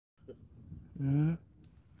Mm-hmm.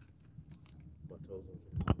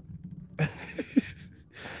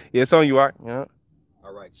 Yeah, it's on you, Art. Yeah.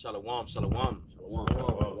 All right, shalom, shalom. Shalom,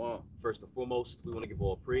 shalom. First and foremost, we want to give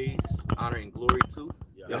all praise, honor, and glory to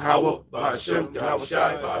Yahweh, Bahashem, Yahweh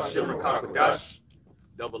Shai, Bahashem, Rakakadash.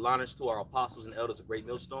 double honors to our apostles and elders of Great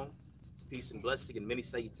Millstone. Peace and blessing and many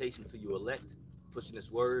salutations to you elect, pushing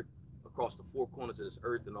this word across the four corners of this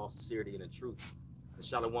earth in all sincerity and in truth. And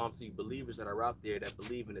shalom to you believers that are out there that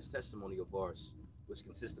believe in this testimony of ours, which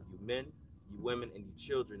consists of you men, you women, and you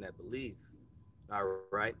children that believe. All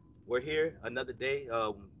right, we're here another day.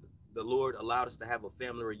 The Lord allowed us to have a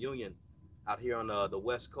family reunion out here on the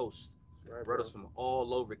West Coast. Right, Brothers from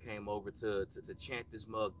all over came over to chant this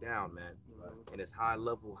mug down, man. And it's high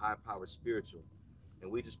level, high power spiritual.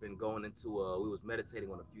 And we just been going into we was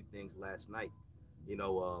meditating on a few things last night. You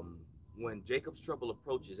know, when Jacob's trouble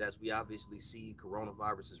approaches, as we obviously see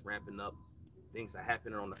coronavirus is ramping up, things are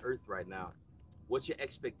happening on the earth right now. What's your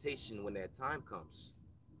expectation when that time comes?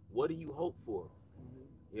 What do you hope for?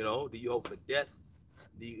 You know, do you hope for death?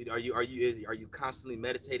 Are you constantly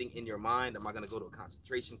meditating in your mind? Am I going to go to a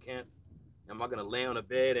concentration camp? Am I going to lay on a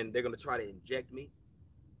bed and they're going to try to inject me?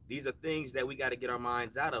 These are things that we got to get our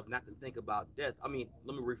minds out of, not to think about death. I mean,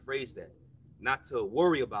 let me rephrase that. Not to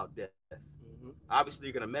worry about death. Obviously,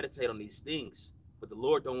 you're going to meditate on these things, but the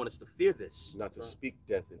Lord don't want us to fear this. Not to speak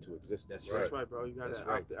death into existence. That's right, bro. You got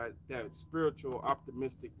that spiritual,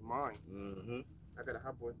 optimistic mind. I got a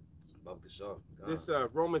hot boy. This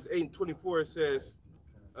Romans 8:24 says,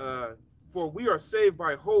 "For we are saved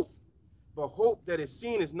by hope, but hope that is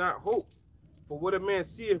seen is not hope. For what a man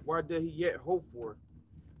seeth, why doth he yet hope for?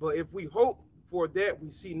 But if we hope for that we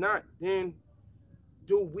see not, then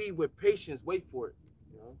do we with patience wait for it."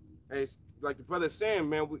 You know, and it's like the brother's saying,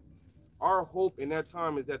 man. Our hope in that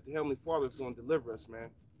time is that the Heavenly Father is going to deliver us, man.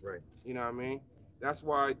 Right. You know what I mean? That's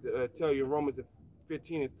why I tell you in Romans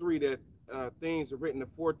 15:3 that things are written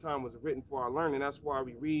aforetime was written for our learning. That's why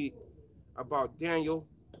we read about Daniel,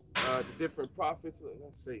 the different prophets.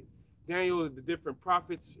 Let's see, Daniel, the different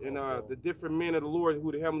prophets, and the different men of the Lord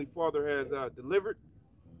who the Heavenly Father has delivered.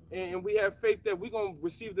 And we have faith that we're gonna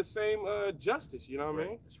receive the same justice. You know what I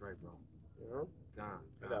mean? That's right, bro. You know?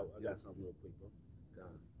 I got something real quick, bro.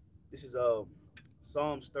 God. This is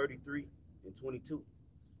Psalms 33:22.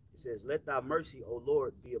 It says, "Let thy mercy, O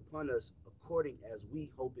Lord, be upon us according as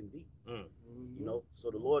we hope in thee." You know,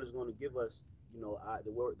 so the Lord is going to give us, you know,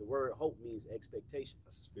 the word hope means expectation.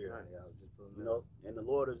 That's the spirit. Right. Yeah, You know, and the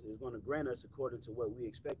Lord is going to grant us according to what we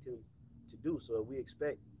expect him to do. So if we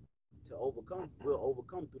expect to overcome, we'll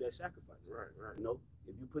overcome through that sacrifice. Right. You know,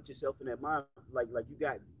 if you put yourself in that mind, like you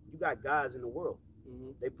got guys in the world.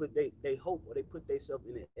 They hope or they put themselves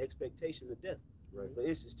in an expectation of death. Right. For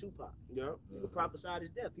instance, Tupac. Yeah. He prophesied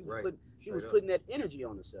his death. He was Right. putting that energy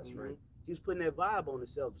on himself. Right. He was putting that vibe on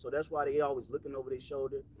himself. So that's why they always looking over their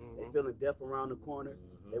shoulder. They feeling death around the corner.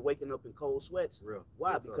 They waking up in cold sweats. Real.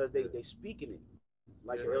 Why? Because they speaking it.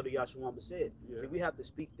 Like the Elder Yashawamba said. See, we have to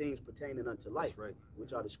speak things pertaining unto life,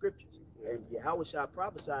 which are the scriptures. And Yahweh Shah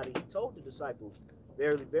prophesied, and he told the disciples,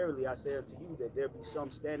 "Verily, verily, I say unto you that there be some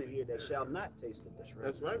standing here that shall not taste of this."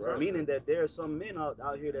 That's right, bro. Meaning that there are some men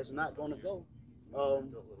out here that's not going to go,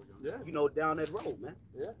 you know, down that road, man.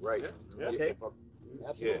 Yeah. Right. Yeah. Okay.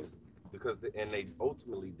 Yeah. Because they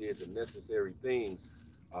ultimately did the necessary things,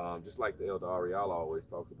 just like the Elder Ariala always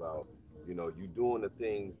talks about. You know, you doing the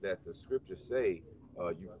things that the scriptures say.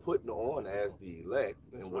 You putting on as the elect,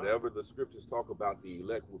 and whatever the scriptures talk about the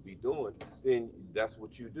elect will be doing, then that's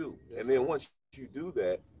what you do. And then once you do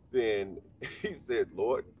that, then he said,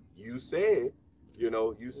 "Lord, you said,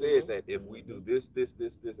 you said that if we do this,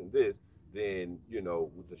 and this, then,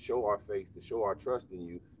 to show our faith, to show our trust in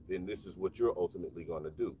you, then this is what you're ultimately going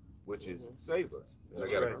to do, which is save us." And I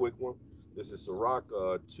got a quick one. This is Sirach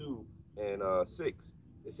 2:6.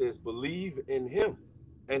 It says, "Believe in him,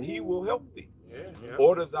 and he will help thee.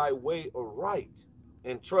 Order thy way aright,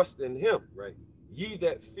 and trust in him. Right. Ye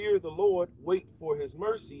that fear the Lord, wait for his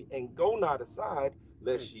mercy, and go not aside,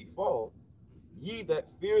 lest ye fall. Ye that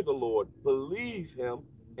fear the Lord, believe him,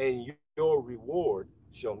 and your reward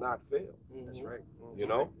shall not fail." That's right.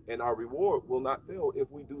 And our reward will not fail if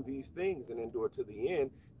we do these things and endure to the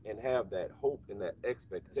end and have that hope and that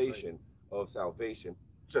expectation of salvation,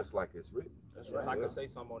 just like it's written. That's right. If I can say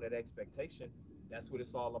something on that expectation, that's what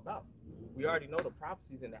it's all about. We already know the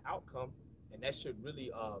prophecies and the outcome, and that should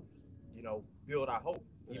really, build our hope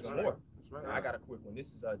even more. That's right. Now, I got a quick one.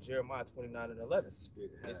 This is Jeremiah 29:11.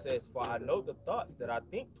 It says, "For I know the thoughts that I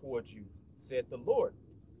think towards you, said the Lord,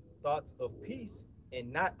 thoughts of peace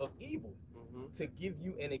and not of evil, to give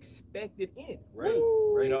you an expected end. Right.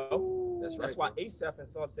 You know, That's right. that's why Asaph in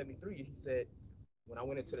Psalm 73, he said, when I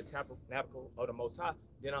went into the tabernacle of the Most High,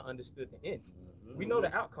 then I understood the end. We know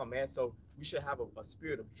the outcome, man. So we should have a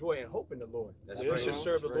spirit of joy and hope in the Lord. That's We right. should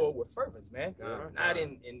serve the Lord with fervence, man. Right. Not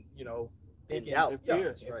in you know, thinking doubt. in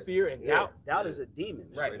fear and doubt. Doubt is a demon.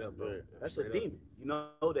 Right. Straight up, bro. That's Straight a demon. You know,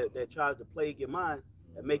 that tries to plague your mind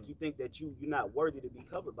and make you think that you're not worthy to be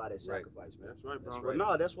covered by that sacrifice, man. That's right, bro. That's But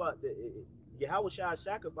no, that's why Yahweh Shai's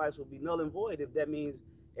sacrifice will be null and void if that means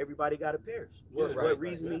everybody got to perish. Yeah, What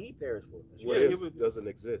reason did he perish for? What if doesn't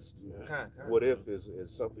exist? Kind. What if is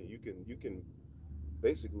something you can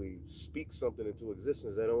basically speak something into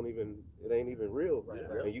existence that it ain't even real,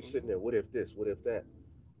 Right. and you sitting there, what if this, what if that?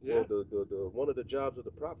 Yeah. Well, the one of the jobs of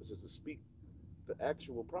the prophets is to speak the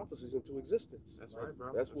actual prophecies into existence. That's right,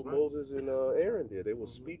 bro. That's what right. Moses and Aaron did. They were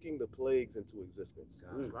speaking the plagues into existence.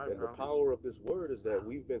 That's right, And the bro. power of this word is that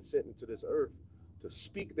we've been sent into this earth to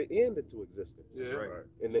speak the end into existence. Yeah. right.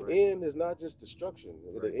 And the end is not just destruction.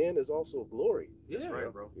 Right. The end is also glory. That's Yeah.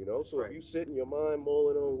 right, bro. You know, so Right. if you sit in your mind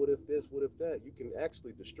mulling on what if this, what if that, you can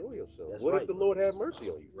actually destroy yourself. That's what right. if the Lord have mercy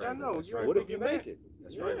on you? Right. I know. That's You right. What if thinking you make that. it?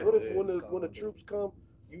 That's Yeah. right. What if Yeah. when the troops come,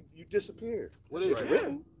 you disappear? What That's is right.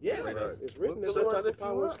 written. Yeah. Straight up. It's written Well, that Lord, sometimes the if you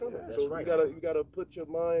power is want, coming. yeah. That's So right. you gotta put your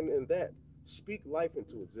mind in that. Speak life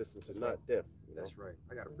into existence and not death. You know? That's right.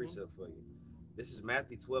 I got a precept for you. This is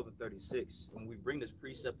Matthew 12:36. When we bring this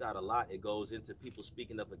precept out a lot, it goes into people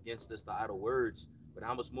speaking up against us, the idle words. But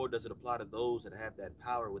how much more does it apply to those that have that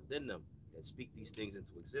power within them that speak these things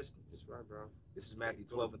into existence? That's right, bro. This is Matthew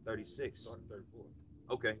 12:36. Start at 34.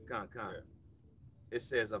 Okay, con. It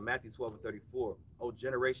says Matthew 12:34. O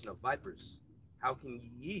generation of vipers, how can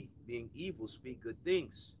ye, being evil, speak good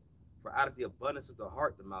things? For out of the abundance of the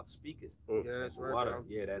heart, the mouth speaketh. Yeah, that's right, Water. bro.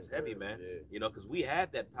 Yeah, that's heavy, man. Yeah. You know, because we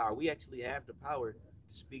have that power. We actually have the power to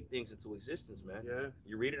speak things into existence, man. Yeah.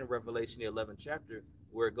 You read it in Revelation, the 11th chapter,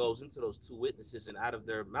 where it goes into those two witnesses, and out of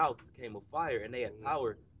their mouth came a fire, and they had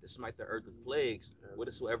power to smite the earth with plagues,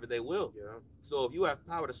 whithersoever they will. Yeah. So if you have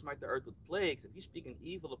power to smite the earth with plagues, if you're speaking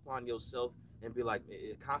evil upon yourself and be like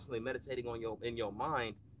constantly meditating on in your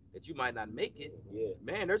mind that you might not make it, Yeah.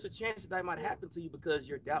 man, there's a chance that might happen to you because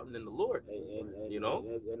you're doubting in the Lord. And You know?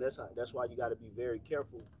 and that's why you got to be very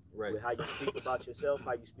careful Right. with how you speak about yourself,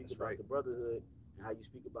 how you speak That's about right. the brotherhood, and how you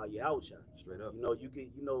speak about your Yahweh Shai. Straight up. You know, you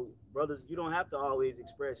can, brothers, you don't have to always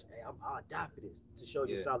express, hey, I'll die for this to show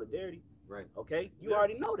your Yeah. solidarity. Right. Okay, you Yeah.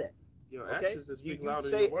 already know that. Your Okay. actions that speak You louder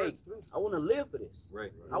say, than your words, too. I want to live for this.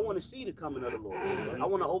 Right. I want to see the coming of the Lord. I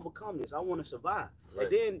want to overcome this. I want to survive.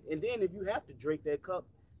 Right. And then if you have to drink that cup,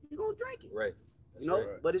 you're gonna drink it. Right. That's You know,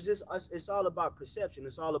 right. but it's all about perception.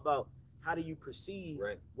 It's all about how do you perceive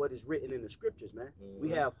Right. what is written in the scriptures, man. We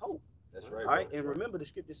Mhm. have hope. That's right. All right, bro. and remember the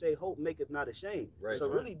scriptures say, "Hope maketh not ashamed." Right. So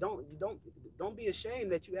Right. really, don't be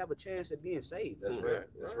ashamed that you have a chance at being saved. That's right.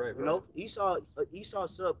 That's right, You bro. know, Esau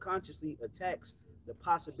subconsciously attacks the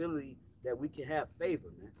possibility that we can have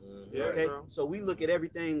favor, man. Mhm. Yeah, Okay, bro. so we look at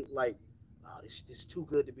everything like, oh, this is too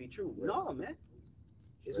good to be true. No, man,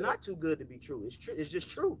 it's Right. not too good to be true. It's true. It's just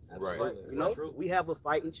true. Absolutely. You know, That's true. we have a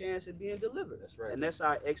fighting chance at being delivered. That's right. And that's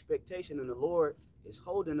our expectation, and the Lord is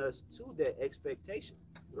holding us to that expectation.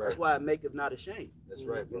 Right. That's why it maketh not ashamed. That's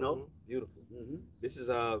right, You bro. know? Beautiful. Mm-hmm. This is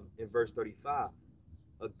in verse 35.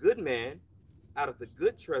 A good man out of the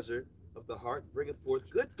good treasure of the heart bringeth forth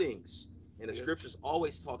good things. And the scriptures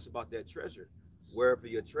always talks about that treasure. Wherever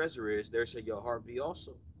your treasure is, there shall your heart be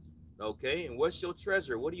also. Okay, and what's your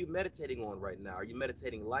treasure? What are you meditating on right now? Are you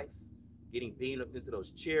meditating life? Getting beamed up into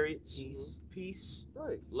those chariots? Peace?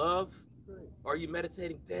 Right. Love? Right. Are you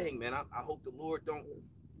meditating, dang man, I hope the Lord don't,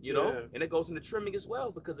 you know? Yeah. And it goes into trimming as well,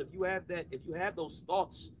 because if you have those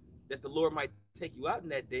thoughts that the Lord might take you out in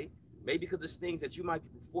that day, maybe because there's things that you might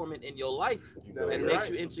be performing in your life know that you're makes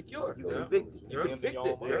right. you insecure. You Yeah. convicted. You're Yeah.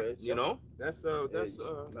 convicted, Yeah. you know? That's not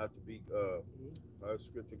to be how does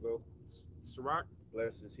scripture go? Sirach.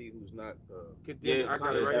 Blessed is he who's not Condemned. I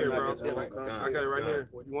got it right here, bro. Right. I got it right here.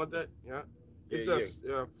 You want that? Yeah. It Yeah, says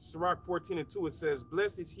Sirach 14:2. It says,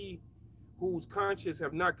 "Blessed is he whose conscience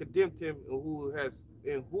have not condemned him,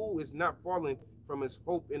 and who is not fallen from his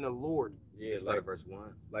hope in the Lord." Yeah, Start like at verse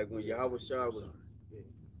 1. like when Yahweh Shai was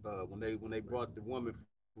when they brought the woman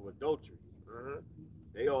for adultery, Uh-huh.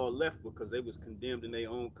 they all left because they was condemned in their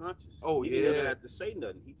own conscience. Oh, he didn't even yeah. have to say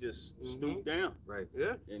nothing. He just Mhm. stooped down Right.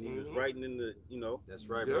 Yeah. and he was Mhm. writing in the, That's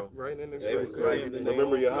right, Yep, bro. right in the They was scripture. right in the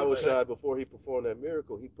remember own Yahweh conscience. Shai before he performed that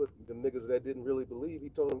miracle, he put the niggas that didn't really believe, he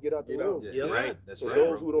told them get out the Get out. room. Yeah, Yeah. right. That's So right, those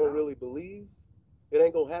bro. who don't really believe, it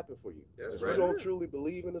ain't gonna happen for you. That's If right. you don't truly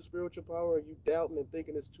believe in the spiritual power and you doubting and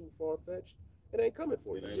thinking it's too far fetched, it ain't coming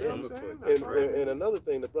for It you. ain't You know what I'm coming saying? for That's And, right. and another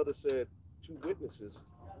thing, the brother said, two witnesses.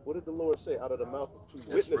 What did the Lord say? Out of the mouth of two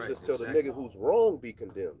That's witnesses right, till exactly. the nigga who's wrong be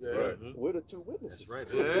condemned. Yeah. Right. Mhm. We're the two witnesses. That's right.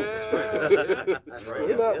 Yeah. That's right. That's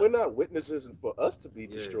right. We're not witnesses for us to be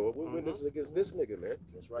Yeah. destroyed. We're witnesses against this nigga, man.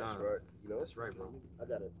 That's right. Nah. That's right. You know? That's right, bro. I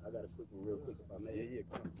got a quick one real quick if I may.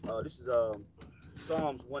 This is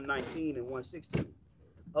Psalms 119 and 116.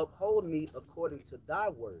 Uphold me according to thy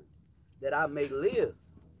word, that I may live,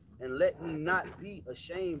 and let me not be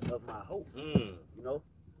ashamed of my hope. Mm. You know,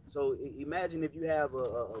 so imagine if you have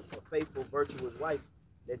a faithful, virtuous wife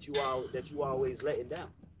that you always letting down.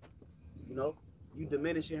 You know, you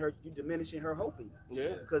diminishing her hope in you.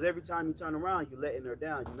 Yeah. Because every time you turn around, you're letting her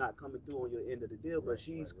down. You're not coming through on your end of the deal. But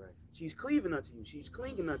she's cleaving unto you. She's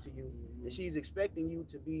clinging unto you, and she's expecting you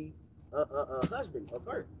to be a husband of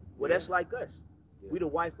her. Well, that's like us. We the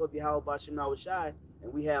wife of Yahweh Bashem Shai,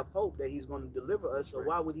 and we have hope that he's going to deliver us. So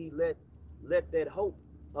why would he let that hope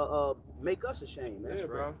make us ashamed, man? Yeah,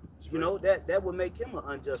 bro. You know, that would make him an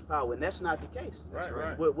unjust power, and that's not the case. Right,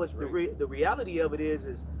 right. What the reality of it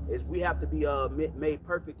is we have to be made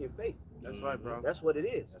perfect in faith. That's right, bro. That's what it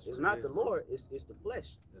is. That's It's what not it the is. Lord, it's the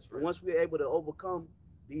flesh. That's And right. once we're able to overcome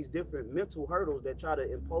these different mental hurdles that try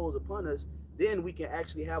to impose upon us, then we can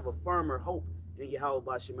actually have a firmer hope in Yahweh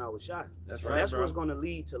Bashem Shai. That's And right, that's bro. what's going to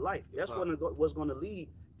lead to life. That's what's going to lead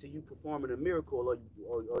to you performing a miracle,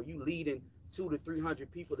 or you leading 200 to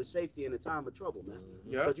 300 people to safety in a time of trouble, man.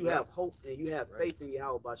 Yeah. Because you have hope and you have faith in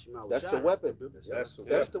Yahweh Bashem Shai. That's the weapon. That's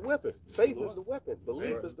the weapon. Faith Lord. is the weapon.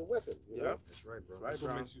 Belief Right. is the weapon. You Yeah. know? That's right, bro. Right, That's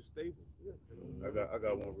bro. what Makes you stable. I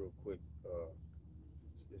got one real quick.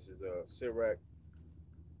 This is Sirach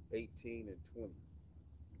 18 and 20.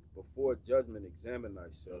 Before judgment, examine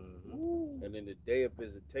thyself, and in the day of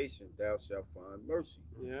visitation, thou shalt find mercy.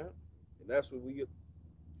 Yeah. And that's what we get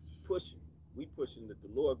pushing. We pushing that the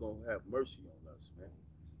Lord gonna have mercy on us, man,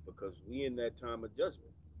 because we in that time of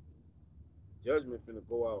judgment. Judgment finna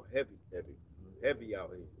go out heavy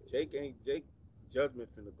out here. Jake judgment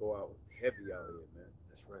finna go out heavy out here, man.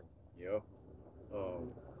 That's right. You know,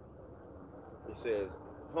 it says,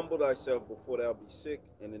 humble thyself before thou be sick,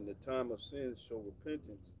 and in the time of sin show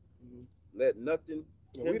repentance. Let nothing.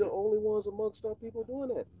 We the only ones amongst our people doing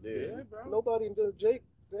that. Yeah, bro. Nobody in the Jake.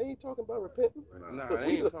 They ain't talking about repenting. Nah, they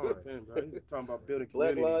ain't talking about pen, bro. They talking about building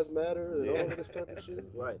Black communities. Lives Matter and all of this type of shit.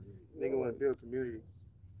 Right. Nigga want to build community.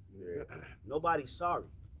 Yeah. Nobody's sorry.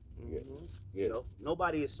 Mhm. You know,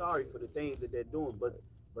 nobody is sorry for the things that they're doing, but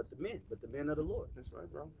the men of the Lord. That's right,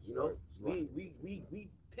 bro. You know, we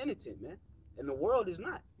penitent, man, and the world is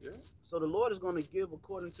not. Yeah. So the Lord is going to give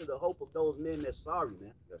according to the hope of those men that's sorry,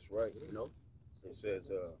 man. That's right. You know, It says,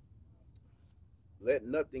 let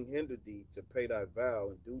nothing hinder thee to pay thy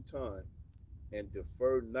vow in due time, and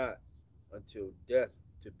defer not until death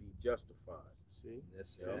to be justified. See?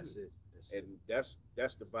 That's Yeah. it. That's it. That's And it.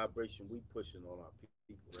 that's the vibration we pushing on our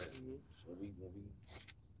people. Right. Mhm. So when we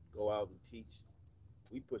go out and teach,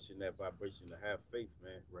 we pushing that vibration to have faith,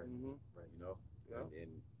 man. Right. Mhm. Right. You know, Yeah.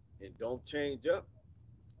 and don't change up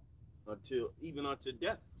until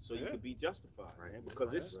death, so you Yeah. can be justified, Right. man.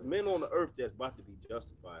 Because it's Right. men on the earth that's about to be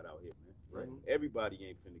justified out here, man. Right. Everybody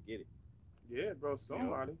ain't finna get it. Yeah, bro.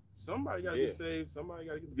 Somebody got to Yeah. get saved. Somebody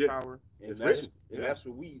got to get the Yeah. power. And It's that's written. and Yeah. that's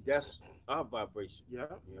what that's our vibration.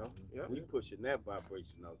 Yeah. You know, Yeah. we pushing that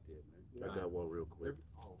vibration out there, man. I got one real quick.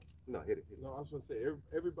 Oh, No, hit it. no, I was going to say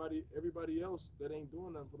everybody else that ain't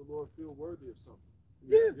doing nothing for the Lord feel worthy of something.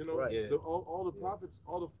 Yeah. You know, Right. Yeah. all the prophets,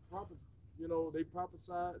 you know, they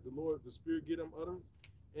prophesied. The Spirit get them utterance,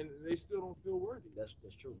 and they still don't feel worthy. that's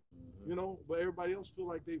true. You know, but everybody else feel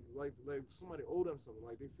like they like somebody owe them something,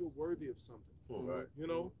 like they feel worthy of something. Right. You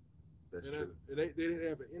know, That's and true. they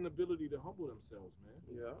have an inability to humble themselves, man.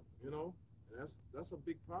 Yeah. You know, and that's a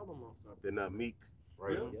big problem amongst our They're not meek.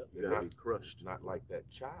 Right. Yeah. Yep. You gotta be crushed. Not like that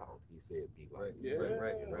child, he said, be like. Right. Yeah.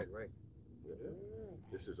 Right.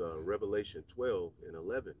 This is Revelation 12 and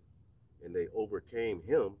 11. And they overcame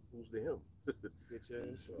him. Who's the him? Bitch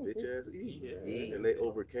ass. Bitch ass Eve. Yeah. And they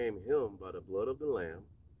overcame him by the blood of the Lamb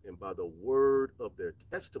and by the word of their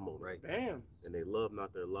testimony. Right. Damn. And they loved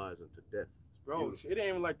not their lives unto death. Bro, Beautiful. it ain't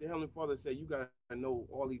even like the Heavenly Father said you gotta know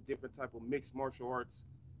all these different type of mixed martial arts.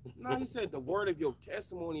 No, he said the word of your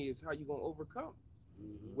testimony is how you gonna overcome.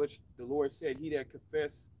 Which the Lord said, he that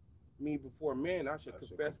confess me before men, I should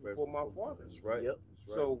confess before my Father. That's right. Yep. That's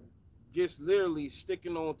right. So just literally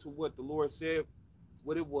sticking on to what the Lord said,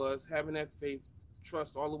 what it was, having that faith,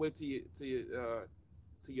 trust all the way to your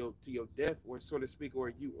death, or so to speak, or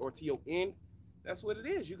to your end. That's what it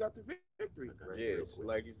is. You got the victory. Yeah, it's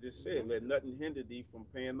like you just said, let nothing hinder thee from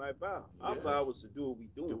paying thy vow. Our Yeah. vow was to do what we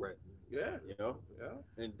do, Right. Yeah. you know,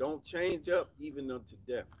 Yeah. and don't change up even unto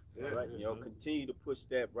death. Yeah. Right. You know, continue to push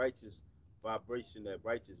that righteous vibration, that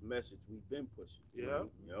righteous message we've been pushing. Yeah.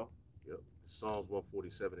 You know? Yep. Psalms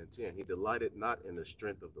 147 and 10. He delighted not in the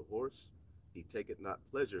strength of the horse. He taketh not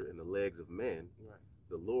pleasure in the legs of man. Right.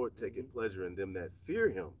 The Lord taketh pleasure in them that fear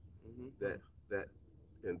him, that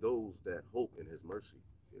in those that hope in his mercy.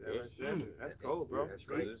 See that right there? That's cold, bro. That's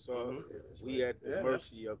right. It's we at the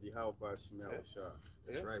mercy of Yahweh Shemel Shah.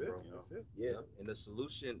 That's right, bro. That's it. Yeah. And the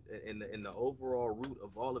solution and the overall root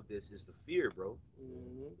of all of this is the fear, bro.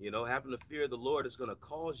 You know, having the fear of the Lord is going to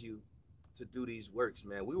cause you to do these works,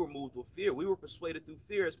 man. We were moved with fear. We were persuaded through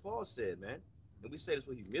fear, as Paul said, man. And we say this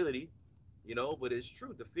with humility, you know, but it's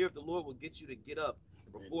true. The fear of the Lord will get you to get up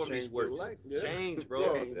and perform these works. Change, bro.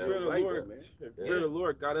 The fear of the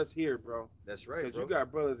Lord got us here, bro. That's right, Because bro. you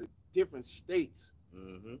got brothers in different states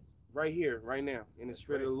right here, right now, in the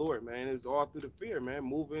spirit of the Lord, man. It's all through the fear, man.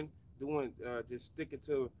 Moving, doing, just sticking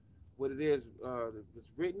to what it is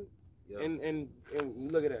that's written. And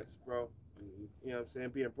look at us, bro. You know what I'm saying?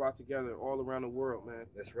 Being brought together all around the world, man.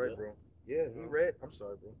 That's right, bro. Yeah, he read. I'm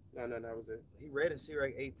sorry, bro. No, that was it. He read in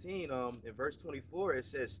Sirach 18, in verse 24, it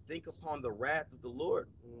says, "Think upon the wrath of the Lord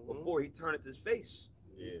before he turneth his face."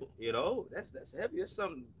 Yeah. You know, that's heavy. That's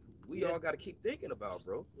something we all got to keep thinking about,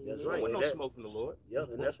 bro. That's right. Ain't no smoke from the Lord. Yeah,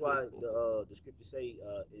 and that's why the scriptures say,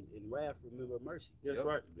 in wrath, remember mercy. That's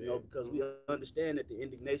right. You know, because we understand that the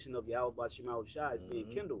indignation of Yahweh Shema Shai is being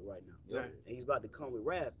kindled right now. Yep. And he's about to come with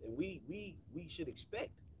wrath. And we should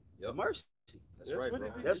expect mercy. That's right, bro.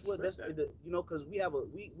 That's you know, because we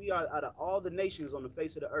are out of all the nations on the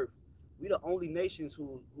face of the earth, we the only nations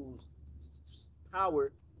whose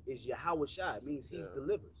power is Yahweh Shai. It means he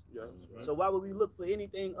delivers. Yeah. So why would we look for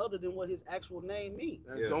anything other than what his actual name means?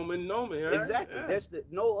 That's Omen Nomen, right? Exactly. That's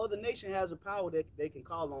no other nation has a power that they can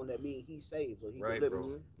call on that means he saves or he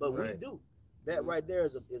delivers. But we do. That right there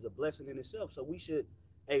is a blessing in itself. So we should,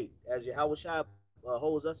 as Yahweh Shai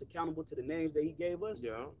holds us accountable to the names that he gave us,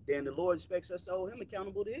 then the Lord expects us to hold him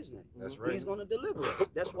accountable to his name. That's right. He's going to deliver us.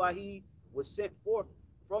 That's why he was sent forth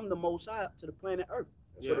from the Most High to the planet Earth.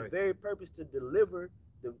 For the very purpose to deliver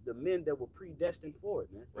the men that were predestined for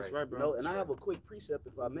it, man. That's right, bro. You know, and I have a quick precept,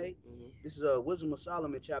 if I may. This is Wisdom of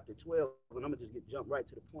Solomon, chapter 12, and I'm gonna just jump right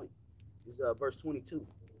to the point. This is verse 22.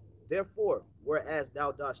 Therefore, whereas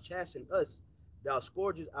thou dost chasten us, thou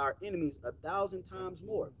scourges our enemies 1,000 times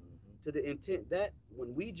more, to the intent that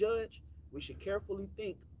when we judge, we should carefully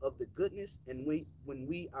think of the goodness, and when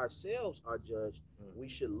we ourselves are judged, we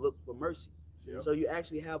should look for mercy. So you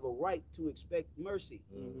actually have a right to expect mercy.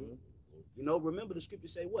 You know, remember the scripture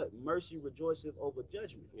say what? Mercy rejoiceth over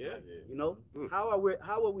judgment. You know, how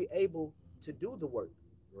are we able to do the work?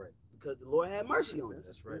 Right. Because the Lord had mercy on us.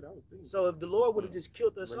 That's right. So if the Lord would have just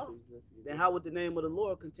killed us off, then how would the name of the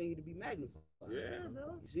Lord continue to be magnified? Yeah,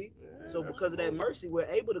 man. You see? So because of that mercy, we're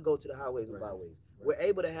able to go to the highways and byways. We're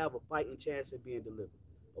able to have a fighting chance at being delivered.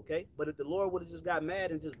 Okay? But if the Lord would have just got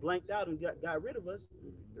mad and just blanked out and got rid of us,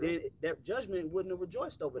 then that judgment wouldn't have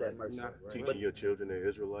rejoiced over that mercy. Teaching your children they're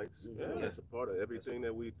Israelites. That's a part of everything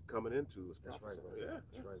that we coming into. That's right, bro. Yeah.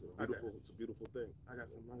 That's right, bro. Beautiful. It's a beautiful thing. I got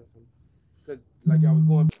some. Because like I was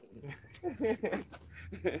going.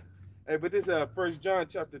 Hey, but this 1 John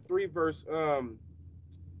chapter 3 verse 1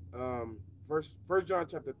 John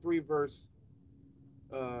chapter 3 verse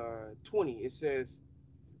 20. It says,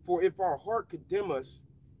 "For if our heart condemn us,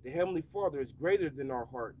 the Heavenly Father is greater than our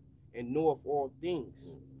heart and knoweth all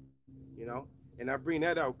things." You know, and I bring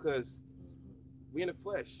that out because we in the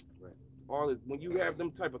flesh. Right. When you have them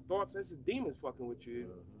type of thoughts, that's the demons fucking with you.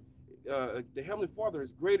 The Heavenly Father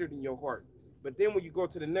is greater than your heart. But then when you go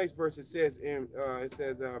to the next verse, it says,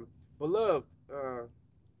 beloved,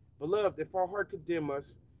 if our heart condemn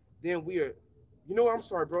us, then we are, you know what, I'm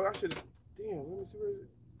sorry, bro. I should have, damn, let me see, where is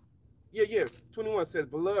it? Yeah. 21 says,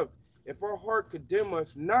 beloved, if our heart condemn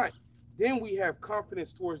us not, then we have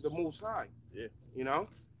confidence towards the Most High. Yeah. You know?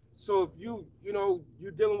 So if you're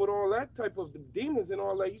dealing with all that type of the demons and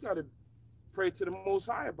all that, you got to pray to the Most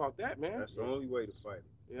High about that, man. That's the only way to fight it.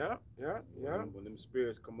 Yeah. When them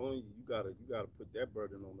spirits come on you, you gotta put that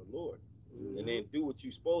burden on the Lord, and then do what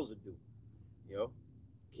you supposed to do. You know,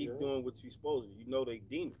 keep doing what you supposed to. You know they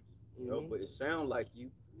demons. You know, but it sound like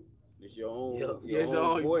you. It's your own. Your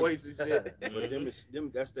own voice and shit. But them.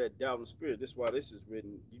 That's that doubting spirit. That's why this is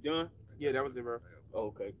written. You done? Yeah, that was it, bro. Oh,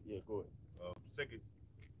 okay. Yeah, go ahead. Second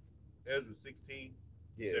Ezra 16.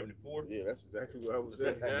 74. Yeah, that's exactly what I was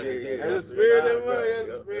saying. That's the spirit.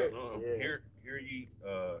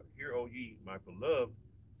 Hear, O ye, my beloved,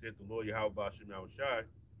 said the Lord Yahweh Bashem Yahushai,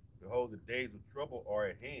 behold, the days of trouble are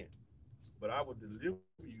at hand, but I will deliver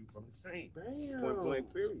you from the same. Point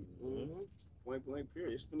blank period. Point blank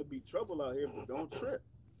period. It's gonna be trouble out here, but don't trip.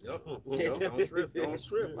 Yep. Don't trip. Don't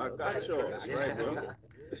trip. I got y'all. That's right, bro.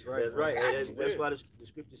 That's right. That's right. That's why the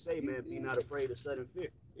scriptures say, man, be not afraid of sudden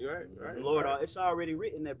fear. Right, right. The Lord, it's already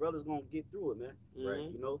written that brother's gonna get through it, man.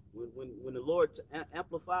 Right. You know, when the Lord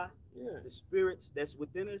amplify the spirits that's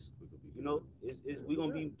within us, you know, we're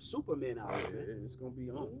gonna be supermen out here, man. It's gonna be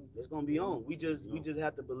on. It's gonna be on. We just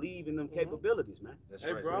have to believe in them capabilities, man. That's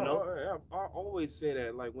right. Bro, you know? I always say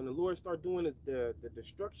that, like when the Lord start doing the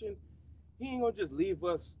destruction, He ain't gonna just leave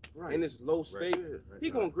us in this low state. He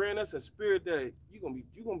gonna grant us a spirit that you gonna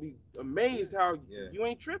be amazed how you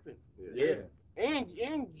ain't tripping. And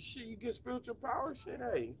shit, you get spiritual power. Shit,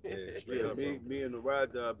 hey. Me and the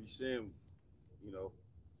ride dog be saying, you know,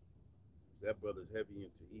 that brother's heavy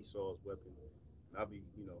into Esau's weapon. And I be,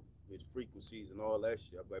 you know, his frequencies and all that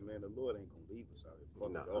shit. I'm like, man, the Lord ain't gonna leave us out here.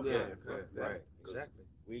 Right. Exactly.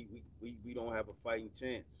 We don't have a fighting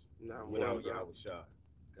chance without Yahushua.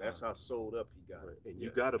 That's how sold up he got it. And you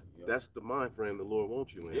gotta, that's the mind frame the Lord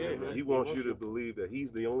wants you in. He wants you to believe that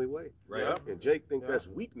He's the only way. Right. And Jake think that's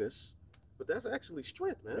weakness, but that's actually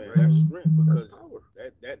strength, man. That's strength because power.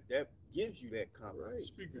 That gives you that confidence.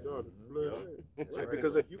 Speak it out. Right.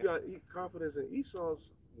 Because if you got confidence in Esau's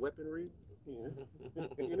weaponry, you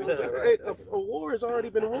know, a war has already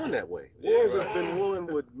been won that way. Wars have been won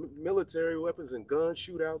with military weapons and gun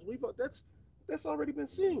shootouts. That's already been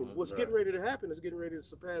seen. What's getting ready to happen is getting ready to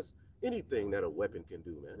surpass anything that a weapon can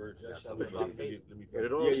do, man. And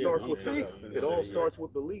it all starts with faith. It all starts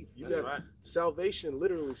with belief. You got salvation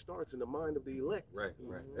literally starts in the mind of the elect. Right.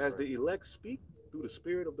 As the elect speak through the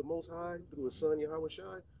Spirit of the Most High, through His Son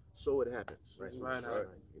Yahushua, so it happens. Right. You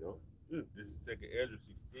know. This is 2 Ezra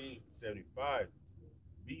 16:75.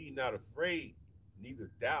 Be ye not afraid, neither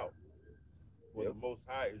doubt, for the Most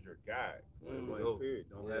High is your guide. Period.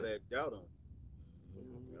 Don't have that doubt on.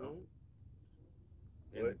 You know?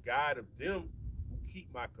 And the guide of them who keep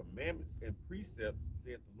my commandments and precepts,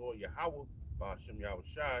 saith the Lord Yahweh, Ba'ashem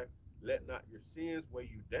Yahushai, let not your sins weigh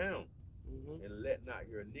you down, and let not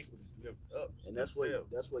your iniquities lift up. And that's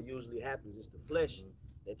what usually happens. It's the flesh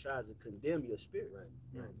that tries to condemn your spirit.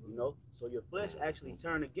 You know, so your flesh actually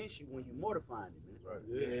turn against you when you mortifying it,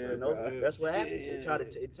 man. You know, that's what happens.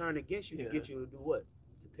 It turn against you to get you to do what?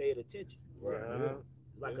 To pay it attention.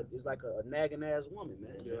 It's like a nagging ass woman,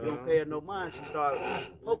 man. If you don't pay her no mind, she start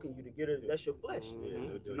poking you to get her. That's your flesh.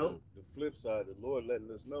 You know. The flip side, the Lord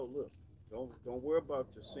letting us know. Look, don't worry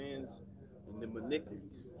about your sins and the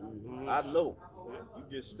iniquities. I know. You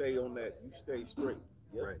just stay on that. You stay straight.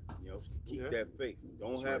 Right. You know, keep that faith.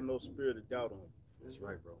 Don't have no spirit of doubt on you. That's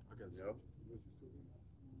right, bro. You know?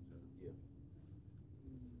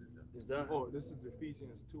 It's done. Oh, this is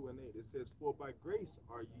Ephesians 2:8. It says, "For by grace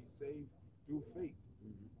are ye saved through faith,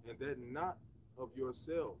 and that not of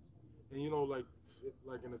yourselves." And you know, like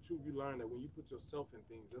in the truth, you learn that when you put yourself in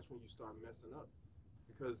things, that's when you start messing up.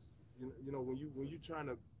 Because you know when you trying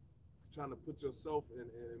to put yourself in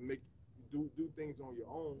and make do things on your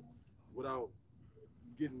own without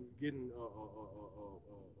getting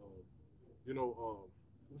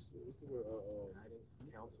what's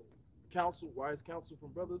the word wise counsel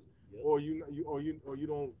from brothers, or you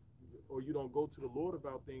don't go to the Lord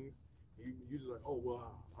about things. You just like, oh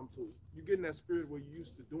well, you get in that spirit where you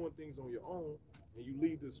used to doing things on your own, and you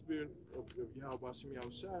leave the spirit of Yahweh Shem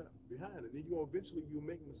Yahushua behind, and then eventually you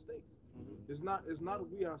make mistakes. It's not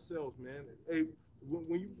we ourselves, man. Hey,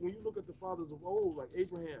 when you look at the fathers of old, like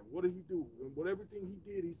Abraham, what did he do? What everything he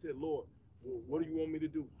did, he said, Lord, what do you want me to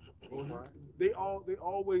do? Well, they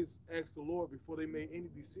always asked the Lord before they made any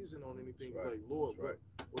decision on anything. Like, Lord, what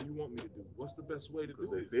do you want me to do? What's the best way to do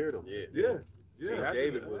it? They feared him. Yeah.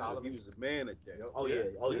 David was the man at that.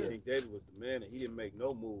 King David was the man, and he didn't make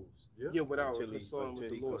no moves. Without until he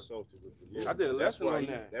consulted with the Lord. I did a lesson on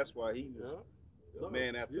that. That's why he was the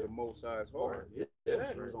man after the Most High's heart. He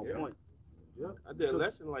was on point. I did a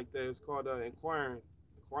lesson like that. It's called inquiring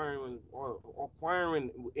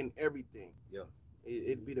in everything.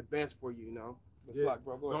 It'd be the best for you, you know.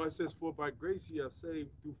 No, it says, "For by grace ye are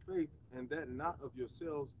saved through faith, and that not of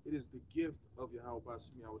yourselves. It is the gift of Yahweh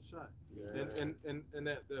Shem Yahushua." And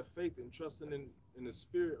that faith and trusting in the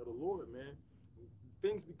spirit of the Lord, man,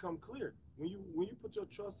 things become clear. When you put your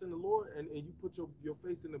trust in the Lord and you put your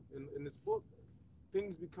faith in this book,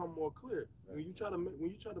 things become more clear. When you try to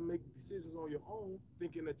make decisions on your own,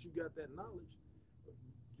 thinking that you got that knowledge,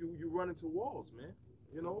 you run into walls, man.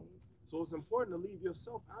 You know. So it's important to leave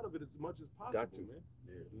yourself out of it as much as possible, man.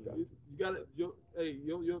 You got to your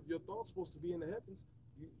thoughts supposed to be in the heavens.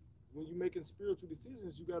 When you're making spiritual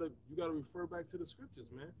decisions, you gotta refer back to the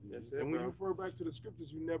scriptures, man. And when you refer back to the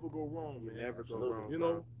scriptures, you never go wrong, man. You never go wrong. You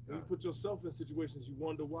know, when you put yourself in situations, you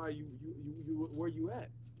wonder why you where you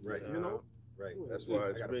at. Right. You know. Right. That's why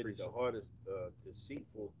it's really the hardest,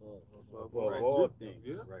 deceitful of all things.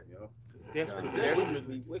 Yeah. Right. You know?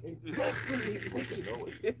 Desperately wicked.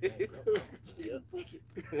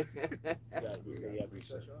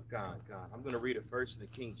 God. I'm gonna read it first in the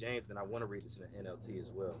King James, and I want to read this in the NLT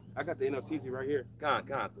as well. I got the NLTZ right here. God,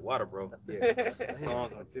 the water, bro. Yeah.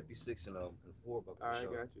 Psalms 56 and 4. All right,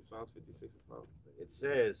 got you. Psalms 56 and 4. It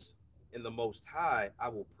says, "In the Most High, I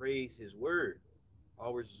will praise His word."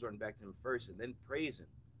 Always resorting back to Him first, and then praise Him.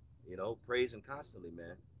 You know, praise Him constantly,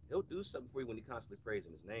 man. He'll do something for you when you constantly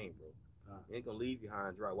praising His name, bro. He ain't gonna leave you high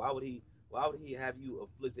and dry. Why would He have you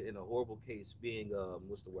afflicted in a horrible case, being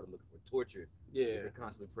what's the word I'm looking for? Tortured. Yeah. If you're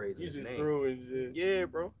constantly praising His You just name. threw and shit. Yeah,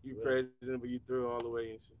 bro. You praised Him, but you threw all the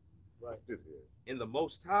way and shit. Right. In the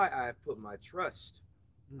Most High, I have put my trust.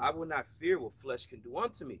 I will not fear what flesh can do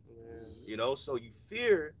unto me. You know, so you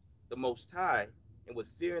fear the Most High, and with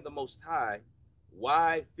fearing the Most High,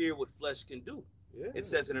 why fear what flesh can do? Yeah. It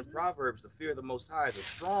says it in Proverbs, the fear of the Most High is a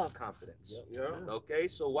strong confidence. Yeah. Okay,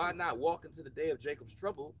 so why not walk into the day of Jacob's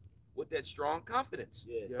trouble with that strong confidence?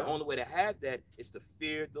 Yeah. The only way to have that is to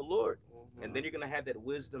fear the Lord. And then you're going to have that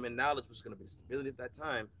wisdom and knowledge, which is going to be the stability at that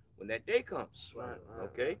time when that day comes. Right.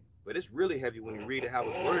 Okay? But it's really heavy when you read it, how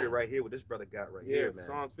it's worded right here, what this brother got right here, man.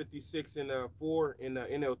 Psalms 56 and 4 in the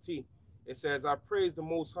NLT. It says, I praise the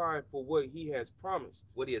Most High for what He has promised.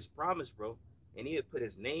 What He has promised, bro. And He had put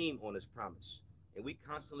His name on His promise. And we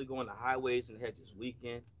constantly go on the highways and hedges, week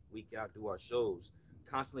in, week out, through our shows,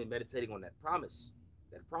 constantly meditating on that promise.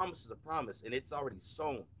 That promise is a promise, and it's already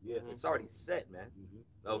sown. Yeah. It's already set, man.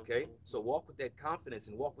 Okay? So walk with that confidence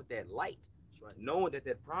and walk with that light. Right. Knowing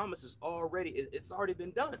that promise is already, it's already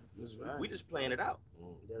been done. That's right. We just playing it out.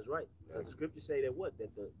 That's right. The scriptures say that what?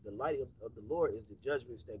 That the light of the Lord is the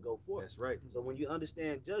judgments that go forth. That's right. So when you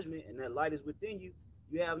understand judgment and that light is within you,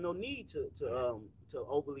 you have no need to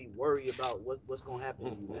overly worry about what's gonna happen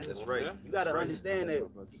to you, man. That's right. You gotta understand that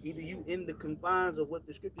either you in the confines of what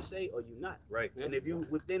the scriptures say or you not. Right. And if you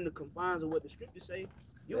within the confines of what the scriptures say,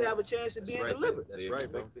 you have a chance of being delivered. That's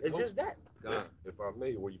right, bro. It's just that. God. If I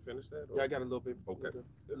may, will you finish that? Yeah, I got a little bit. Okay.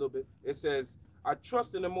 A little bit. It says, I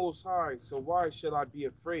trust in the Most High, so why shall I be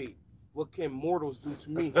afraid? What can mortals do to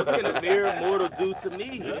me? What can a mere mortal do to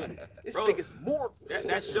me? This Bro, nigga's mortal.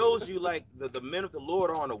 That shows you like the men of the Lord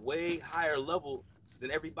are on a way higher level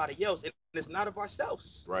than everybody else. And it's not of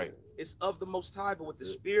ourselves. Right. It's of the Most High, but with the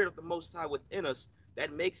spirit of the Most High within us,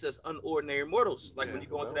 that makes us unordinary mortals. Like when you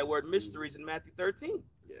go into that word mysteries in Matthew 13.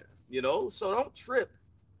 Yeah. You know, so don't trip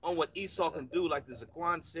on what Esau can do, like the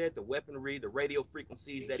Zaquan said, the weaponry, the radio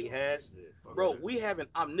frequencies that he has. Bro, we have an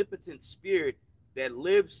omnipotent spirit that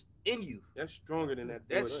lives in you. That's stronger than that.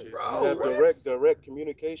 That's shit. bro. You have direct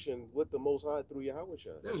communication with the Most High through Yahweh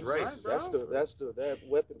Shai. That's right. That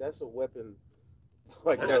weapon. That's a weapon.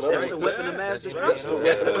 Like that's the weapon of mass destruction.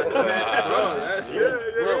 That's the weapon of mass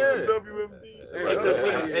destruction.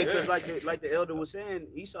 Because like the elder was saying,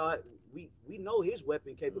 Esau, we know his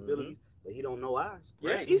weapon capabilities, but he don't know ours.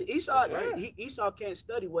 Right. Esau can't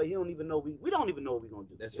study what he don't even know. We don't even know what we're gonna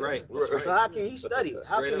do. That's right. So how can he study?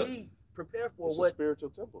 How can he prepare for it's what a spiritual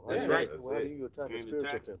temple? That's right. Why do you attack a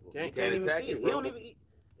spiritual temple? He can't even see it. He don't even.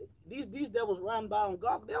 These devils riding by on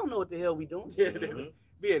golf. They don't know what the hell we doing. Yeah,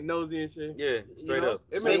 being nosy and shit. Yeah, straight up.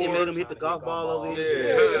 Satan made him hit the golf ball over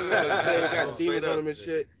here. Yeah. Got demons on him and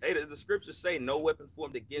shit. Hey, the scriptures say, "No weapon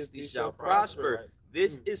formed against thee shall prosper."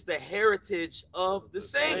 This is the heritage of the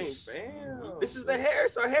saints. This is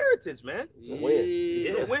it's our heritage, man. The win.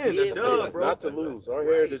 It's the win, the dub, bro. Not to lose. Our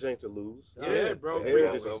heritage ain't to lose. Yeah, bro. The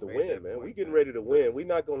heritage is to win, man. We getting ready to win. We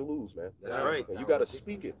not gonna lose, man. That's right. And you gotta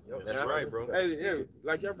speak it. That's right, bro. Hey, yeah,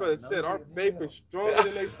 like your brother said, our faith is stronger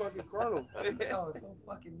than they fucking carnal. Esau is so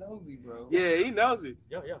fucking nosy, bro. Yeah, he knows it.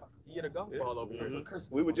 Yeah. He hit a golf ball over here.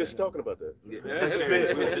 We were just talking about that. We were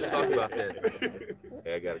just talking about that.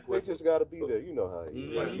 Hey, I got a They question. just gotta be there. You know how he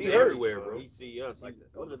is. Like, He he's hurts. everywhere, bro. He see us like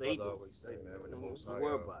What do the they brother do? always say, man. When the Most High,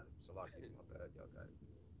 Worry about it. so like, my bad, y'all got it.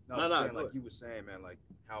 No, I'm no, saying, go like ahead. you were saying, man, like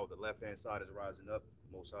how the left hand side is rising up,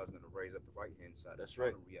 Most High is gonna raise up the right hand side. That's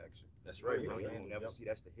right. Reaction. That's right, You know, bro. you never see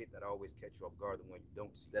that's the hit that always catch you off guard, the one you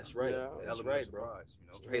don't see. That's right. Yeah. That's Element of right, bro. surprise, you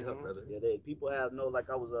know? Straight up, brother. Yeah, people have no, like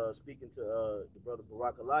I was speaking to the brother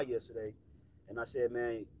Barack Allah yesterday, and I said,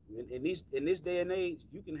 man, in this day and age,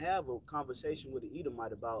 you can have a conversation with the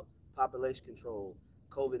Edomite about population control,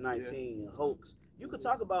 COVID-19, hoax. You could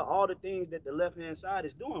talk about all the things that the left-hand side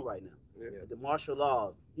is doing right now. Yeah. The martial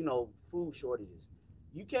law, food shortages.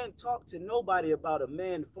 You can't talk to nobody about a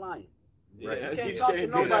man flying. Right. You can't talk to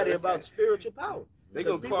nobody about spiritual power. They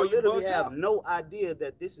gonna people call you literally bugged have out. no idea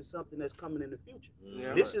that this is something that's coming in the future.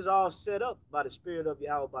 Yeah. This is all set up by the spirit of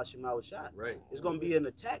Yahweh Bashim Shai. Right. It's gonna be an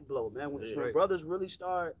attack blow, man. When Right. brothers really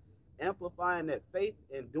start amplifying that faith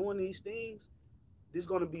and doing these things, this is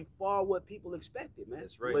gonna be far what people expected, man.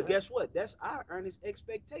 That's right. But guess what? That's our earnest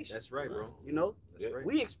expectation. That's right, bro. You know, That's right.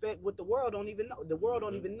 we expect what the world don't even know. The world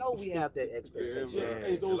don't even know we have that expectation.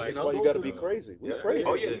 Hey, those- That's those why you are gotta the- be crazy. We Yeah. crazy.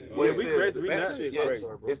 Oh yeah, Well, it we says crazy, the- we yeah, not shit crazy,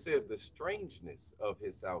 bro. it says the strangeness of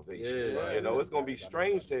his salvation. Yeah. You know, it's gonna be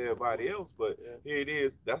strange to everybody else, but here it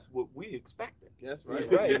is. That's what we expected. That's right.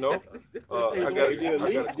 You know, I got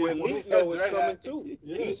The elite know it's coming too.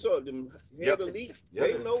 Yeah. He saw them head elite.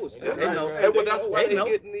 They know it's coming. They know. And well, that's why They know.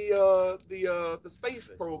 they're getting the space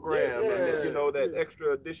program, and you know that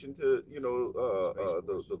extra addition to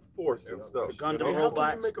the force and stuff. Gundam Hey, how can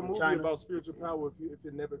robots you make a from movie China. about spiritual power if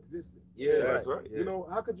it never existed? Yeah, That's right. You know,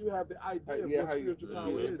 how could you have the idea of Yeah, what how you- spiritual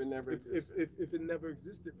power if is it never if it never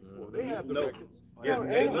existed before? They have the No. records. Yeah, Oh,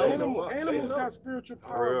 they know. animals They know. got spiritual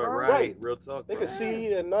power, Real, bro. right. Real talk. They bro. can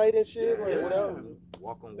see at night and shit, like whatever.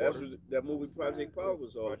 Walk on That's water. what that movie Project Power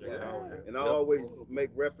was all about. Yeah. And I always make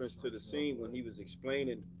reference to the scene when he was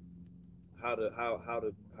explaining how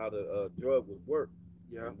the drug would work.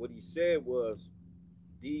 Yeah. And what he said was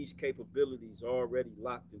these capabilities are already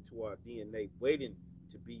locked into our DNA, waiting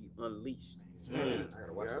to be unleashed.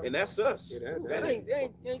 And that's us. Yeah, that ain't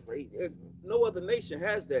no other nation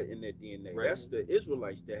has that in their DNA. Right. That's the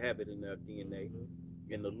Israelites that have it in their DNA,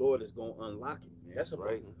 and the Lord is gonna unlock it, man. That's a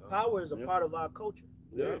Right. power is a Yeah. part of our culture.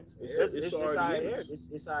 Yeah. It's already our in us. heritage.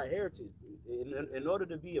 It's our heritage. In order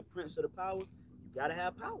to be a prince of the power, you gotta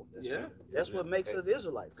have power. Yeah. That's what makes us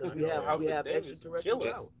Israelites, because we have House of David, extraterrestrial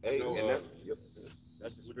killers. power. Hey, You know, and that's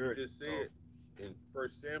That's the What spirit. you just said in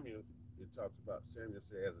First Samuel, it talks about Samuel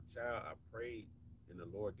said, "As a child, I prayed, and the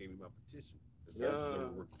Lord gave me my petition." That's actually a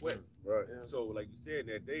request. Right. So, like you said,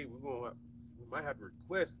 that day we might have to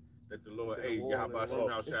request that the Lord, To the hey, wall how and about the you wall.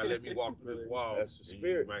 now? Shall let me walk through this wall? That's the And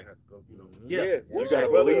spirit. You might have to go, you know. Yeah. You gotta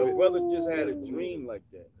believe it. Brother just had a dream like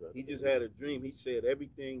that. He just had a dream. He said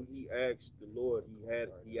everything he asked the Lord,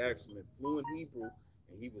 he asked him in fluent Hebrew,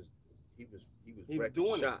 and he was ready to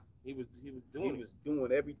doing it. shot. He was He doing was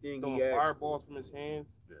doing everything throwing he asked. fireballs from his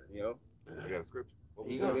hands. You know. I got a scripture. What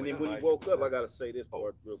was He, that? and then when he woke up, I gotta say this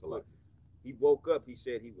part real so quick. He woke up. He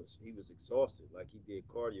said he was exhausted, like he did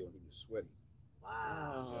cardio, and he was sweaty.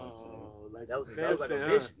 Wow. like That was Samson, like a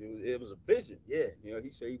huh? vision. It was a vision. Yeah. You know,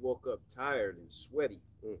 he said he woke up tired and sweaty.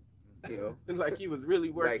 You know, like he was really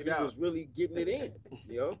like working he out. was really getting it in.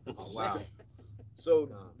 You know. Oh, wow.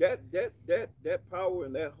 So that power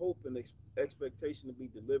and that hope and expectation to be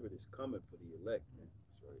delivered is coming for the elect, man.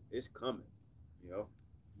 That's right. It's coming. You know.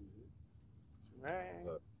 Right.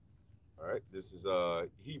 All right, this is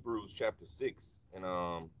Hebrews chapter 6, and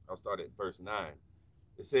I'll start at verse 9.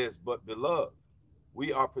 It says, "But beloved,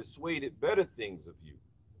 we are persuaded better things of you,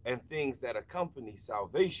 and things that accompany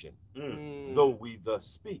salvation, though we thus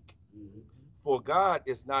speak. For God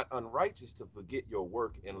is not unrighteous to forget your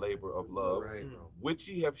work and labor of love, which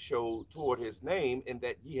ye have showed toward his name, in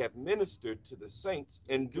that ye have ministered to the saints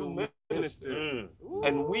and do minister.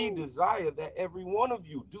 And we desire that every one of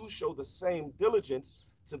you do show the same diligence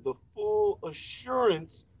to the full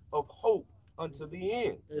assurance of hope unto the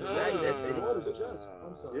end." Exactly. That's it. The Lord is just.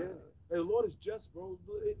 I'm sorry. Hey, the Lord is just, bro.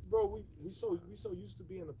 Bro, we so used to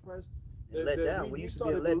being oppressed And let down. We used to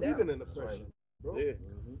be started let believing down. in oppression, bro. Yeah.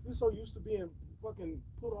 We're so used to being fucking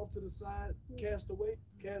put off to the side, cast away,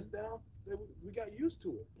 cast down, that we got used to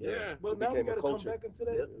it. Yeah. But now we became a gotta come culture. back into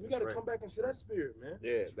that. Yep, we that's gotta right. come back into that spirit, man.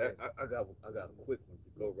 Yeah, that I got a quick one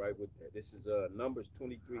to go right with that. This is Numbers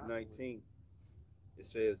 23:19. It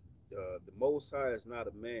says, "The Most High is not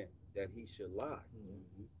a man that he should lie,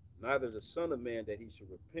 neither the Son of Man that he should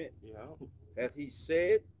repent. Yeah. Hath he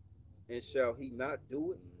said, and shall he not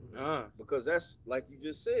do it?" Because that's like you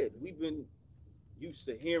just said. We've been used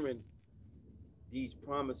to hearing these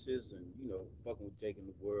promises and fucking with Jake in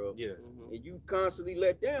the world. Yeah. And you constantly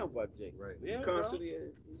let down by Jake. Right. You Yeah, constantly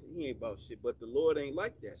he ain't about shit. But the Lord ain't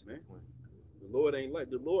like that, man. The Lord ain't like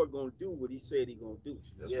the Lord gonna do what he said he gonna do.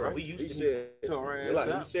 That's Yeah, right. we used He to said Torrance like,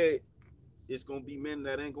 he out. said it's gonna be men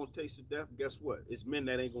that ain't gonna taste the death. Guess what? It's men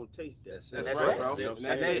that ain't gonna taste death. That's That's right, right, bro. You know what I'm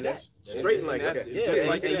That's saying? it. That's That's straight it. like And that. that's Yeah, just and-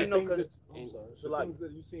 like and that. you know, Things 'cause that- I'm so sorry. The like- things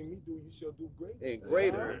that you seen me do, you shall do great. And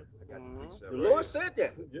greater. I got the precept The right Lord here. said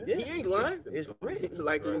that. Yeah. He ain't lying. It's written.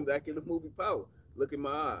 like in the movie Power. Look in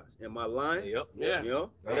my eyes. Am I lying? Yep. Yeah. You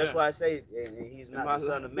know? And that's why I say, and he's not My the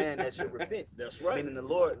son of man that should repent. That's right. Meaning the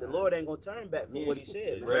Lord ain't gonna turn back from what he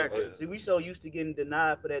said. Exactly. See, we so used to getting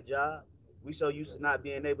denied for that job. We so used to not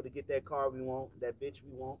being able to get that car we want, that bitch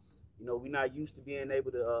we want. You know, we're not used to being able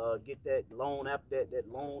to get that loan after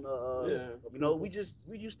that loan. You know, we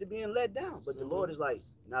used to being let down. But the Lord is like,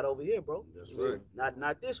 not over here, bro. That's right.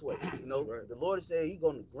 Not this way. You know, the Lord is saying He's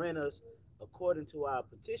going to grant us according to our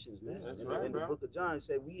petitions, man. That's right, in the book of John, it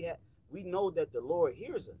said we know that the Lord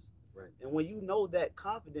hears us. Right. And when you know that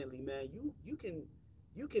confidently, man,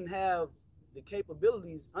 you can have the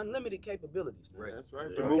capabilities, unlimited capabilities. Man. Right. That's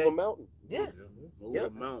right. To move a mountain. Yeah. Move a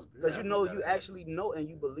mountain. Because you actually know and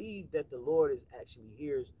you believe that the Lord actually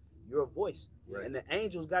hears your voice. Right. And the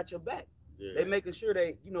angels got your back. Yeah. They making sure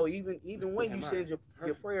that, you know, even when you send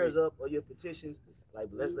your prayers up or your petitions, like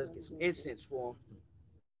let's get some incense for them.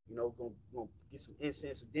 You know, gonna get some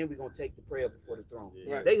incense, and then we're gonna take the prayer before the throne.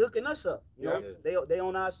 Yeah. Right. They hooking us up. You know, they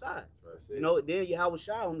on our side. Right. You know, then Yahweh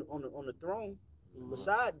Shai on the throne,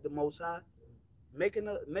 beside the Most High, making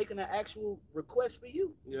an actual request for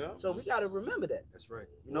you. Yeah. So we gotta remember that. That's right.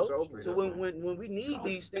 You know, So when we need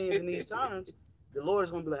these things in these times, the Lord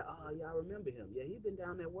is gonna be like, oh yeah, I remember him. Yeah, he been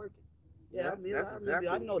down there working. Yeah, I remember. Exactly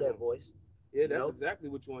I know that voice. Yeah, that's exactly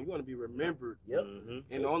what you want. You want to be remembered. Yep.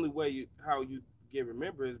 And the only way how you get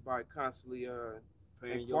remembered is by constantly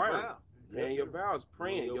Paying your inquiring, vow. paying your vows,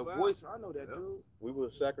 praying. Your vow. voice, I know that, dude. We were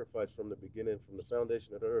sacrificed from the beginning, from the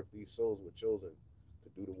foundation of the earth. These souls were chosen to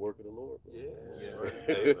do the work of the Lord. Bro.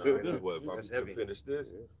 Hey, well, if That's I heavy. can finish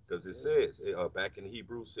this, because it says back in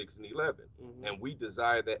Hebrews 6:11, and we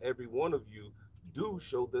desire that every one of you do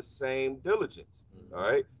show the same diligence, all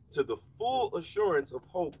right, to the full assurance of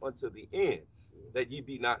hope unto the end, that ye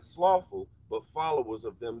be not slothful, but followers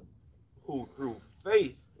of them who through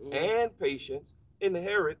faith and patience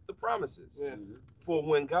inherit the promises. For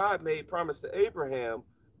when God made promise to Abraham,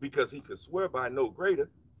 because he could swear by no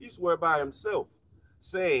greater, he swore by himself,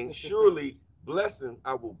 saying, surely blessing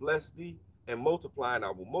I will bless thee, and multiplying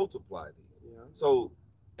I will multiply thee. So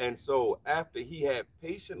after he had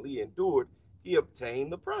patiently endured, he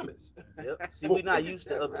obtained the promise. Yep. See, we're not used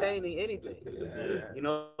to obtaining anything. You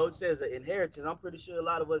know, it says an inheritance. I'm pretty sure a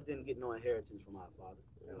lot of us didn't get no inheritance from our fathers.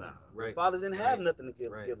 Right. Fathers didn't have nothing to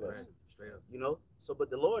give us. Right. Straight up. You know, so but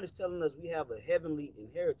the Lord is telling us we have a heavenly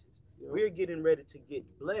inheritance. We're getting ready to get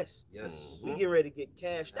blessed. Yes. We getting ready to get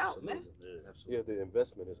cashed out, man. Absolutely. Yeah, the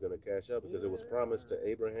investment is going to cash out because it was promised to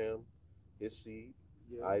Abraham, his seed,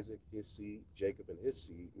 Isaac, his seed, Jacob, and his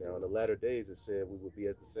seed. Now, in the latter days, it said we would be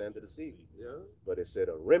as the sand of the sea. But it said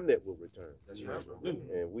a remnant will return. That's right, bro.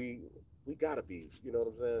 And we gotta be, you know what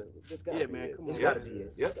I'm saying? It's gotta be it. Come It's on. gotta be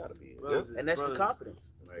it. It's gotta be it. Brothers, And that's the confidence.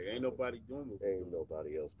 Like ain't nobody doing it. Ain't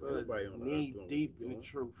nobody else. brothers Nobody on the knee earth doing deep what in we the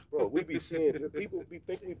truth. Bro, we be seeing people be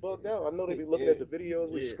thinking we bugged out. I know they be looking at the videos,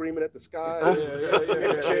 we Yeah. screaming at the sky.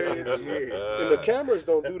 Yeah. Chariots. And the cameras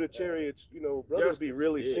don't do the chariots, you know, brothers be Justice,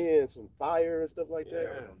 really yeah. seeing some fire and stuff like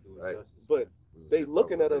that. Right. But they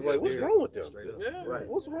looking at us like, what's wrong with them? Straight up. Yeah. Right.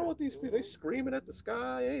 What's wrong with these people? They screaming at the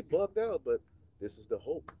sky, ain't bugged out, but this is the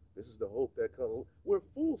hope. This is the hope that comes. We're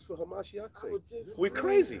fools for Hamashiach's sake. We're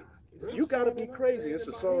crazy. You gotta be crazy. It's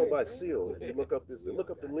a song by Seal. If you look up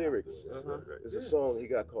the lyrics. It's a song he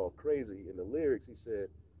got called Crazy. In the lyrics, he said,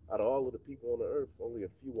 out of all of the people on the earth, only a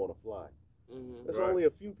few want to fly. There's only a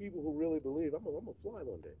few people who really believe I'm gonna fly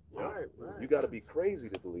one day. Right. You got to be crazy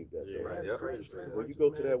to believe that. Yeah. Though. Right. When you go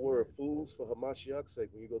to that word "fools" for Hamashiach's sake,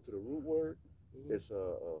 when you go to the root word, it's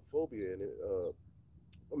phobia, and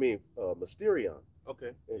mysterion.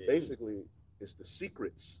 Okay. And basically, it's the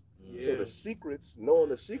secrets. So the secrets, knowing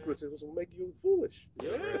the secrets, is what make you foolish.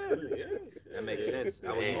 That makes sense.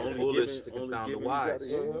 I was Only foolish given- to only confound the given-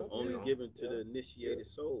 wise. Only given to the initiated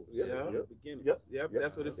souls. Yeah. From the beginning. Yep.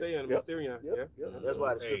 That's what it's saying in Yep. Mysterion. Yep. That's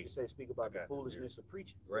why the Hey. scripture says speak about the got it. foolishness of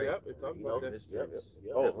preaching. Right. Yep. It talks You about know? that.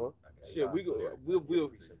 Oh, Shit,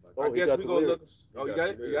 we'll. Oh, I he guess got we the gonna look. lyrics. Oh, you got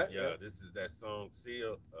it. You got it. Yeah, this is that song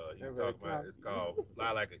Seal. He was Everybody talking about. It's called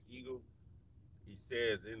 "Fly Like an Eagle." He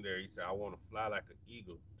says in there, he said, "I want to fly like an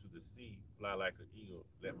eagle to the sea, fly like an eagle.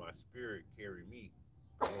 Let my spirit carry me.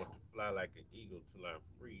 I want to fly like an eagle till I'm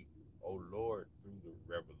free. Oh Lord, through the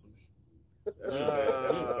revolution." That's a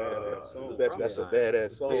badass song. That's a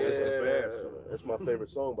badass song. Yeah. That's a badass song. That's my favorite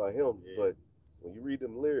song by him. Yeah. But when you read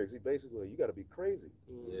them lyrics, he basically, you got to be crazy.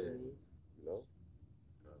 Yeah. You know.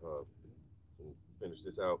 Finish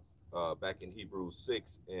this out. Back in Hebrews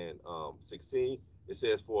 6 and 16, it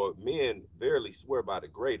says, "For men verily swear by the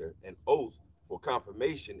greater, an oath for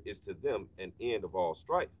confirmation is to them an end of all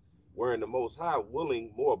strife, wherein the Most High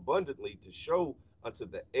willing more abundantly to show unto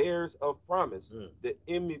the heirs of promise the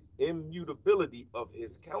immutability of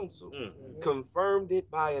his counsel, confirmed it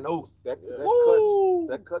by an oath." That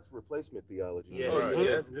that cuts replacement theology.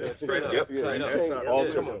 Yeah, Straight up.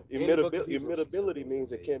 Immutability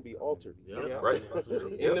means it can't be altered. Right.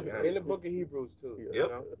 In the book of Hebrews too.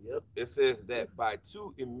 Yep. It says that by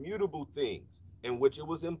two immutable things in which it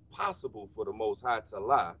was impossible for the Most High to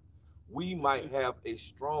lie, we might have a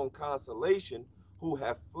strong consolation who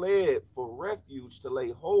have fled for refuge to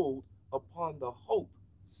lay hold upon the hope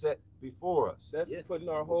set before us. That's putting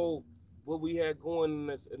our whole, what we had going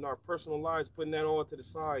in our personal lives, putting that all to the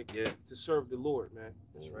side to serve the Lord, man.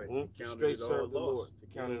 That's right. Straight serve the Lord. To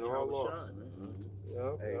count it all loss.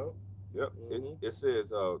 It says,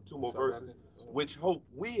 two more verses, which hope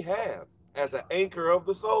we have as an anchor of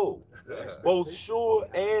the soul, both sure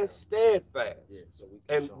and steadfast,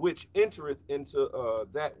 and which entereth into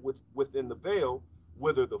that which within the veil,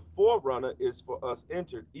 whither the forerunner is for us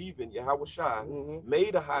entered, even Yahushua,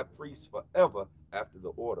 made a high priest forever after the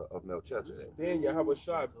order of Melchizedek. Then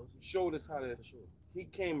Yahushua showed us how to, he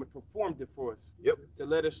came and performed it for us. Yep. To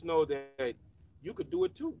let us know that you could do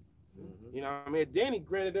it too. You know what I mean? Then he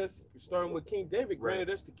granted us, starting with King David, granted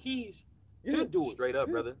us the keys to do it. Straight up,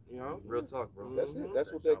 brother. You know? Real talk, bro. That's it.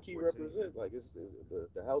 That's what that key represents. Like it's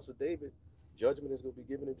the house of David. Judgment is going to be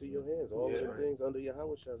given into your hands. All of the things under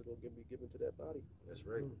Yahushua is going to be given to that body. That's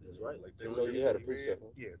right. That's right. Like so you had a precept.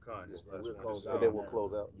 Yeah, Khan. This last And one. then we'll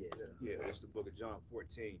close out. Yeah, it's the book of John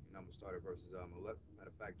 14, and I'm gonna start at verses 11.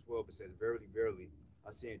 Matter of fact, 12. It says, "Verily, verily,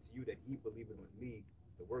 I say unto you that he believeth on me,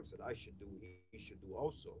 the works that I should do, he should do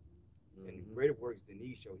also, and greater works than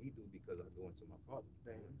these shall he do, because I go into my Father."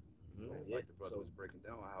 Like the brother was breaking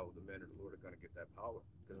down how the men of the Lord are gonna get that power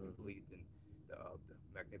because we believed in the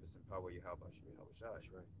magnificent power of Yahweh. That's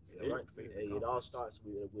right. Yeah, right. It all starts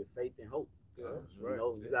with faith and hope. That's You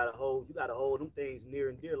know, you gotta hold them things near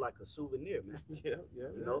and dear like a souvenir, man.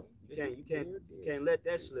 You know, you can't let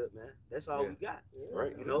that slip, man. That's all we got.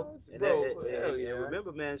 Right. You know, and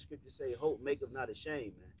remember, man, scripture say, "Hope maketh not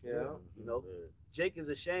ashamed," man. You know, Jake is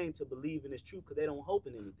ashamed to believe in his truth because they don't hope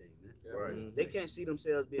in anything, man. Right. They can't see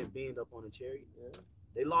themselves being beamed up on a chariot.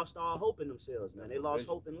 They lost all hope in themselves, man. They lost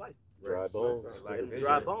hope in life. Dry bones.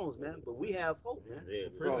 Dry bones, man. But we have hope, man. Yeah,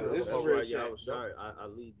 This is why very y'all sad. sorry. I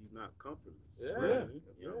leave you not comfortless. Yeah.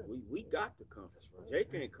 You know, we got the comfort. Jake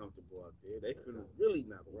ain't comfortable out there. They finna really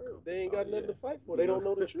not be comfortable. They ain't got nothing to fight for. They don't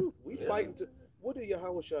know the truth. We fighting to. What did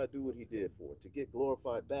Yahushua do what he did for? To get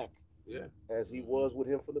glorified back. As he was with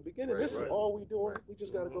him from the beginning. This is all we doing. We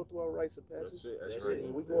just got to go through our rites and passage. That's it.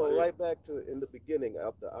 We're going right back to in the beginning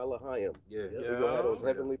after Elohim. We're going to have those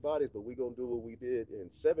heavenly bodies, but we're going to do what we did in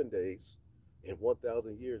 7 days in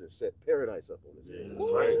 1,000 years and set paradise up on this earth.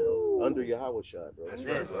 That's right. Under Yahushua, bro.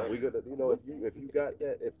 That's right. We gonna, you know, if you got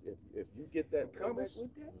that, if you get that promise,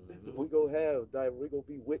 we gonna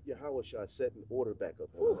be with Yahushua setting order back up.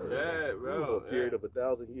 Yeah, bro. For a period of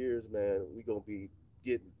 1,000 years, man, we gonna be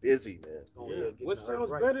getting busy, man. What sounds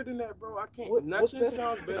better than that, bro? I can't. Nothing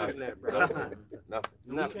sounds better than that, bro. Nothing.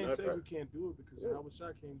 We can't say we can't do it because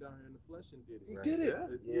Yahushua came down here in the flesh and did it. He did it.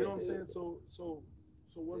 You know what I'm saying? So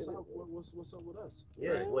what's up? What's up with us?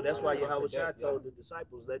 Yeah, well, that's why Yahushua told the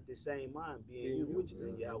disciples, "Let this same mind be in you, which is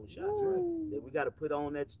in Yahushua." That we got to put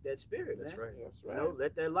on that spirit, man. That's right. You know,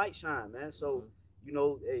 let that light shine, man. So, you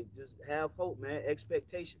know, hey, just have hope, man.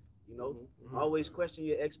 Expectation. You know, always question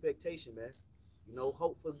your expectation, man. You know,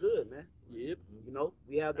 hope for good, man. Yep. You know,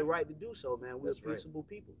 we have the right to do so, man. We're peaceable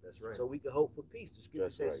people. That's right. So we can hope for peace. The scripture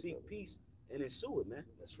says, "Seek peace and ensue it," man.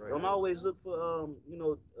 That's right. Don't always look for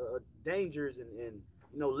dangers and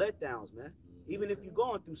letdowns, man. Even if you're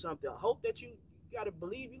going through something, I hope that you gotta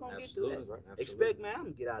believe you're gonna get through that. Right. Expect, man, I'm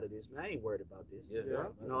gonna get out of this, man. I ain't worried about this.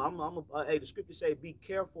 You know, hey, the scripture say, "Be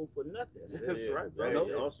careful for nothing." That's right, bro.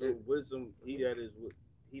 Right. Also, wisdom. He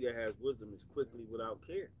that has wisdom is quickly without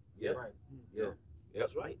care. Yeah. Right.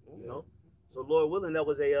 That's right. You know. So Lord willing, that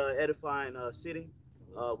was a edifying sitting.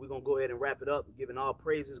 We're gonna go ahead and wrap it up, giving all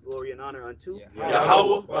praises, glory, and honor unto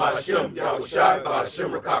Yahweh, Ba'ashem, Yahushai,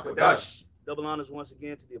 Ba'ashem, Rakakwadash. Double honors once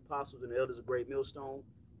again to the apostles and the elders of Great Millstone.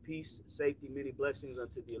 Peace, safety, many blessings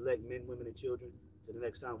unto the elect men, women, and children. Till the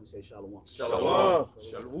next time, we say shalom. Shalom.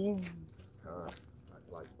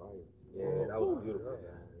 Like fire. Yeah, that was beautiful.